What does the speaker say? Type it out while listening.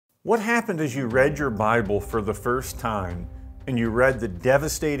What happened as you read your Bible for the first time and you read the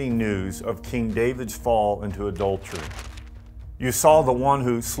devastating news of King David's fall into adultery? You saw the one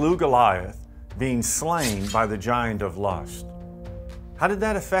who slew Goliath being slain by the giant of lust. How did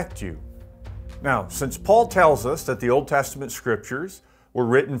that affect you? Now, since Paul tells us that the Old Testament scriptures were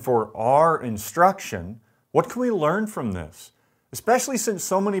written for our instruction, what can we learn from this? Especially since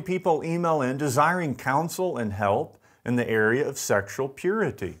so many people email in desiring counsel and help in the area of sexual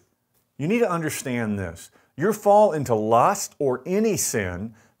purity. You need to understand this. Your fall into lust or any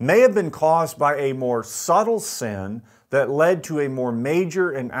sin may have been caused by a more subtle sin that led to a more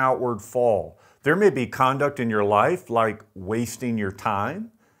major and outward fall. There may be conduct in your life like wasting your time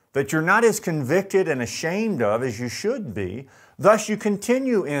that you're not as convicted and ashamed of as you should be. Thus, you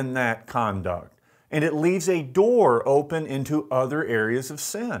continue in that conduct, and it leaves a door open into other areas of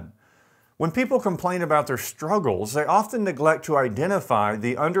sin. When people complain about their struggles, they often neglect to identify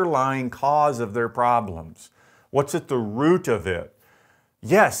the underlying cause of their problems. What's at the root of it?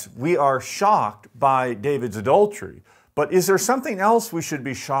 Yes, we are shocked by David's adultery, but is there something else we should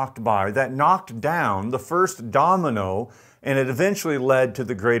be shocked by that knocked down the first domino and it eventually led to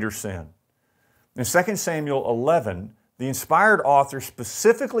the greater sin? In 2 Samuel 11, the inspired author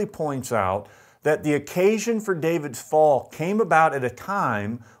specifically points out that the occasion for David's fall came about at a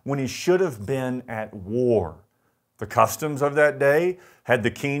time when he should have been at war. The customs of that day had the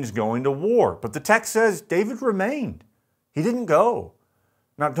kings going to war, but the text says David remained. He didn't go.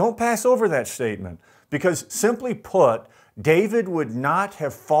 Now, don't pass over that statement, because simply put, David would not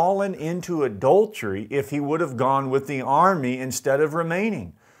have fallen into adultery if he would have gone with the army instead of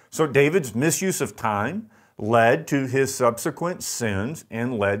remaining. So David's misuse of time led to his subsequent sins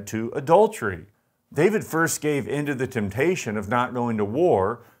and led to adultery. David first gave into the temptation of not going to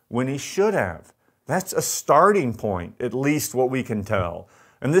war when he should have. That's a starting point, at least what we can tell.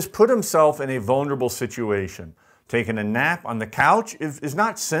 And this put himself in a vulnerable situation. Taking a nap on the couch is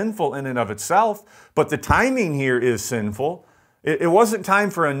not sinful in and of itself, but the timing here is sinful. It wasn't time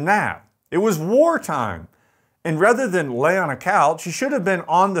for a nap. It was wartime. And rather than lay on a couch, he should have been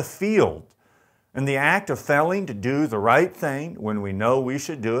on the field. And the act of failing to do the right thing when we know we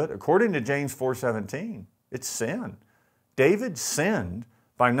should do it, according to James 4:17, it's sin. David sinned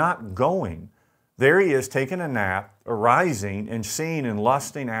by not going. There he is taking a nap, arising, and seeing and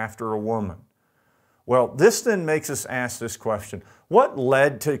lusting after a woman. Well, this then makes us ask this question. What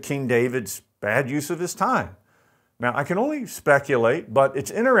led to King David's bad use of his time? Now, I can only speculate, but it's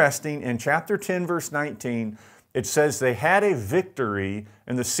interesting. In chapter 10, verse 19, it says they had a victory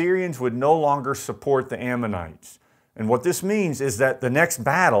and the Syrians would no longer support the Ammonites. And what this means is that the next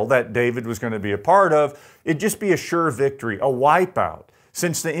battle that David was going to be a part of, it'd just be a sure victory, a wipeout,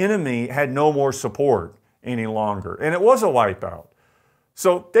 since the enemy had no more support any longer. And it was a wipeout.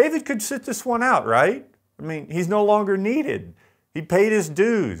 So David could sit this one out, right? I mean, he's no longer needed. He paid his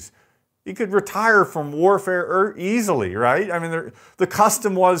dues. He could retire from warfare easily, right? I mean, the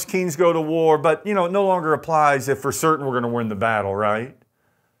custom was kings go to war, but, it no longer applies if for certain we're going to win the battle, right?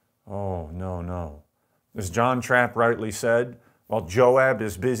 Oh, no. As John Trapp rightly said, while Joab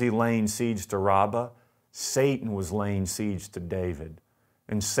is busy laying siege to Rabbah, Satan was laying siege to David.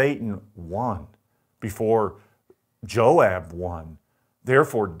 And Satan won before Joab won.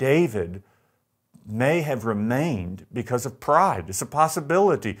 Therefore, David may have remained because of pride. It's a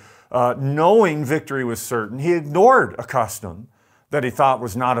possibility. Knowing victory was certain, he ignored a custom that he thought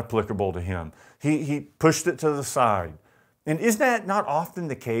was not applicable to him. He pushed it to the side. And isn't that not often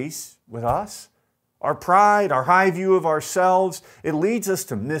the case with us? Our pride, our high view of ourselves, it leads us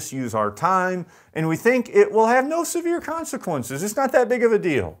to misuse our time, and we think it will have no severe consequences. It's not that big of a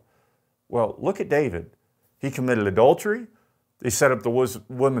deal. Well, look at David. He committed adultery. They set up the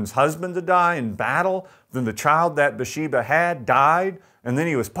woman's husband to die in battle. Then the child that Bathsheba had died. And then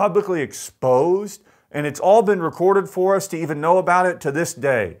he was publicly exposed. And it's all been recorded for us to even know about it to this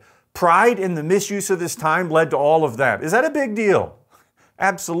day. Pride in the misuse of this time led to all of that. Is that a big deal?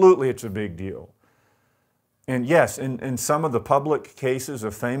 Absolutely, it's a big deal. And yes, in some of the public cases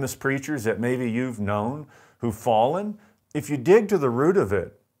of famous preachers that maybe you've known who've fallen, if you dig to the root of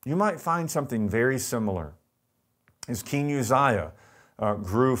it, you might find something very similar. As King Uzziah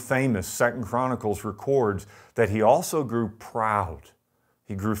grew famous, 2 Chronicles records that he also grew proud.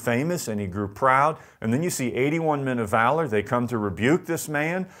 He grew famous and he grew proud. And then you see 81 men of valor. They come to rebuke this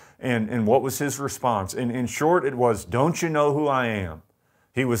man. And what was his response? In short, it was, "Don't you know who I am?"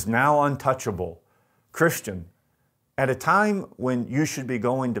 He was now untouchable. Christian, at a time when you should be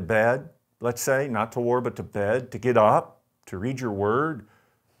going to bed, let's say, not to war, but to bed, to get up, to read your word,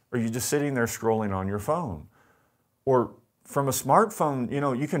 or are you just sitting there scrolling on your phone? Or from a smartphone,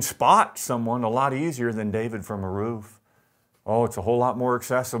 you can spot someone a lot easier than David from a roof. Oh, it's a whole lot more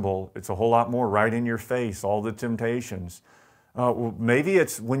accessible. It's a whole lot more right in your face, all the temptations. Well, maybe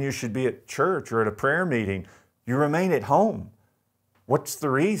it's when you should be at church or at a prayer meeting, you remain at home. What's the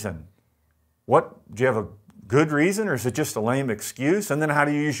reason? Do you have a good reason, or is it just a lame excuse? And then how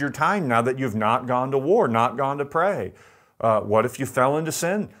do you use your time now that you've not gone to war, not gone to pray? What if you fell into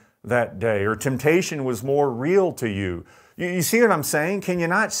sin that day, or temptation was more real to you? You see what I'm saying? Can you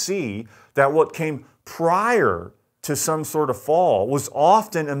not see that what came prior to some sort of fall was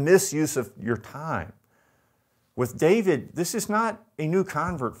often a misuse of your time? With David, this is not a new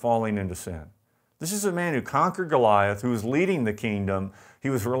convert falling into sin. This is a man who conquered Goliath, who was leading the kingdom. He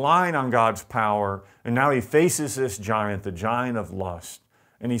was relying on God's power, and now he faces this giant, the giant of lust.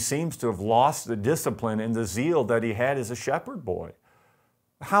 And he seems to have lost the discipline and the zeal that he had as a shepherd boy.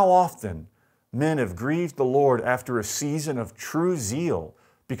 How often men have grieved the Lord after a season of true zeal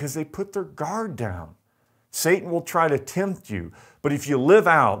because they put their guard down. Satan will try to tempt you, but if you live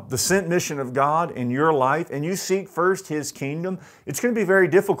out the sent mission of God in your life and you seek first His kingdom, it's going to be very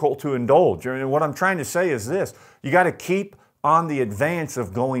difficult to indulge. And what I'm trying to say is this: you got to keep on the advance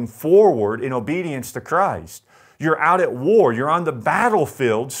of going forward in obedience to Christ. You're out at war. You're on the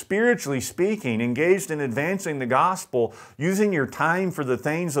battlefield, spiritually speaking, engaged in advancing the gospel, using your time for the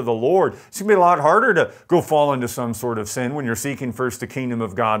things of the Lord. It's going to be a lot harder to go fall into some sort of sin when you're seeking first the kingdom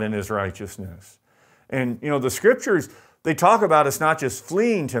of God and His righteousness. And, the Scriptures, they talk about us not just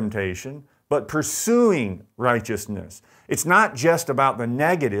fleeing temptation, but pursuing righteousness. It's not just about the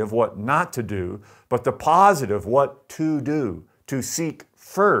negative, what not to do, but the positive, what to do, to seek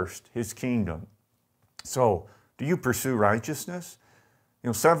first His kingdom. So, do you pursue righteousness?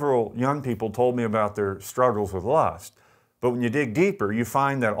 Several young people told me about their struggles with lust. But when you dig deeper, you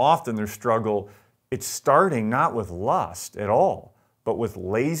find that often their struggle, it's starting not with lust at all, but with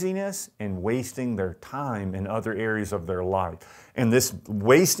laziness and wasting their time in other areas of their life. And this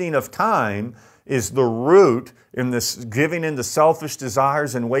wasting of time is the root in this giving into selfish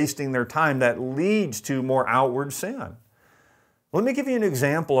desires and wasting their time that leads to more outward sin. Let me give you an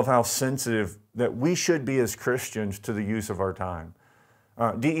example of how sensitive that we should be as Christians to the use of our time.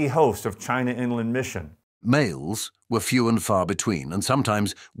 D.E. Host of China Inland Mission. Mails were few and far between, and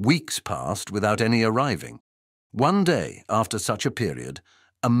sometimes weeks passed without any arriving. One day, after such a period,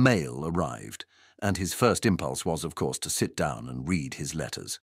 a mail arrived, and his first impulse was, of course, to sit down and read his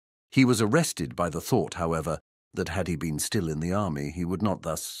letters. He was arrested by the thought, however, that had he been still in the army, he would not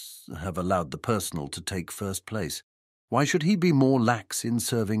thus have allowed the personal to take first place. Why should he be more lax in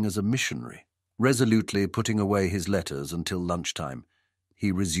serving as a missionary? Resolutely putting away his letters until lunchtime,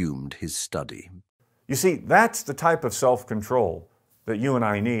 he resumed his study. You see, that's the type of self-control that you and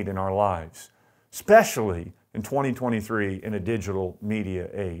I need in our lives, especially in 2023 in a digital media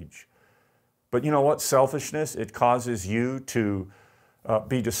age. But you know what? Selfishness, it causes you to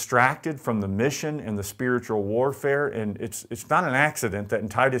be distracted from the mission and the spiritual warfare. And it's not an accident that in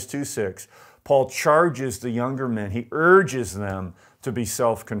Titus 2:6, Paul charges the younger men. He urges them to be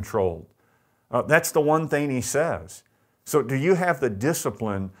self-controlled. That's the one thing he says. So do you have the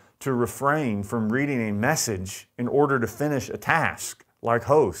discipline to refrain from reading a message in order to finish a task like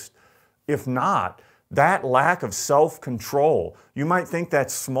Host? If not, that lack of self-control, you might think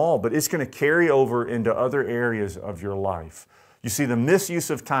that's small, but it's going to carry over into other areas of your life. You see, the misuse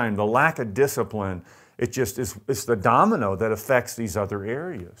of time, the lack of discipline, it's the domino that affects these other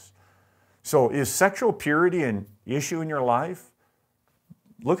areas. So is sexual purity an issue in your life?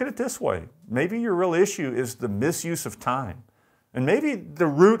 Look at it this way. Maybe your real issue is the misuse of time. And maybe the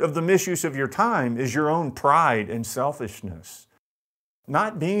root of the misuse of your time is your own pride and selfishness.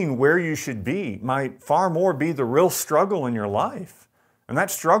 Not being where you should be might far more be the real struggle in your life. And that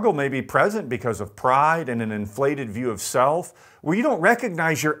struggle may be present because of pride and an inflated view of self, where you don't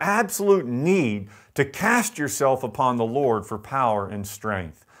recognize your absolute need to cast yourself upon the Lord for power and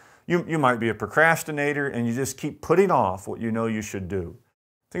strength. You might be a procrastinator and you just keep putting off what you know you should do.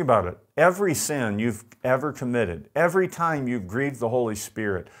 Think about it. Every sin you've ever committed, every time you've grieved the Holy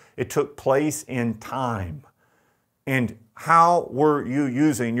Spirit, it took place in time. And how were you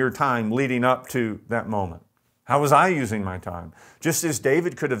using your time leading up to that moment? How was I using my time? Just as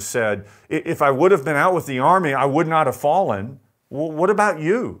David could have said, if I would have been out with the army, I would not have fallen. Well, what about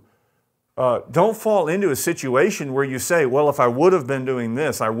you? Don't fall into a situation where you say, well, if I would have been doing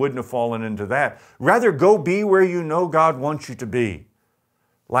this, I wouldn't have fallen into that. Rather, go be where you know God wants you to be.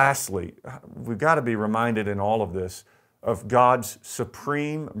 Lastly, we've got to be reminded in all of this of God's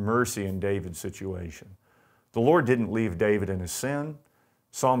supreme mercy in David's situation. The Lord didn't leave David in his sin.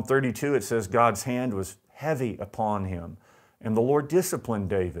 Psalm 32, it says God's hand was heavy upon him. And the Lord disciplined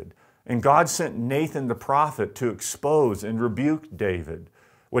David. And God sent Nathan the prophet to expose and rebuke David.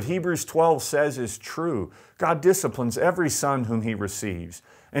 What Hebrews 12 says is true. God disciplines every son whom he receives.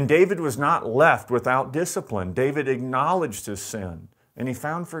 And David was not left without discipline. David acknowledged his sin, and he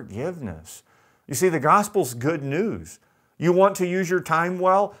found forgiveness. You see, the gospel's good news. You want to use your time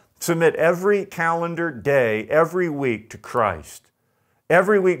well? Submit every calendar day, every week to Christ.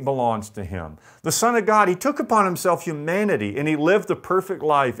 Every week belongs to Him. The Son of God, He took upon Himself humanity, and He lived the perfect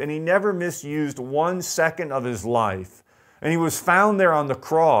life, and He never misused 1 second of His life. And He was found there on the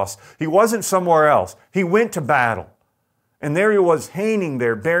cross. He wasn't somewhere else. He went to battle. And there He was hanging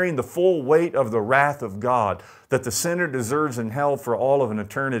there, bearing the full weight of the wrath of God that the sinner deserves in hell for all of an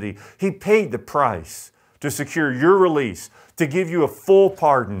eternity. He paid the price to secure your release, to give you a full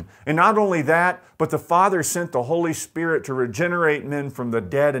pardon. And not only that, but the Father sent the Holy Spirit to regenerate men from the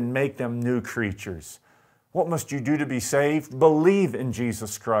dead and make them new creatures. What must you do to be saved? Believe in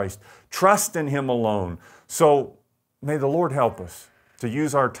Jesus Christ. Trust in Him alone. So may the Lord help us to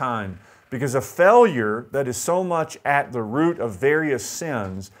use our time, because a failure that is so much at the root of various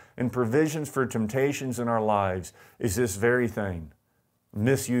sins and provisions for temptations in our lives is this very thing,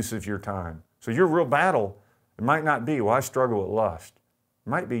 misuse of your time. So your real battle, it might not be, well, I struggle with lust. It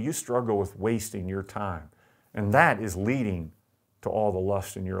might be you struggle with wasting your time. And that is leading to all the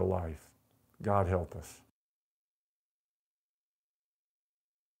lust in your life. God help us.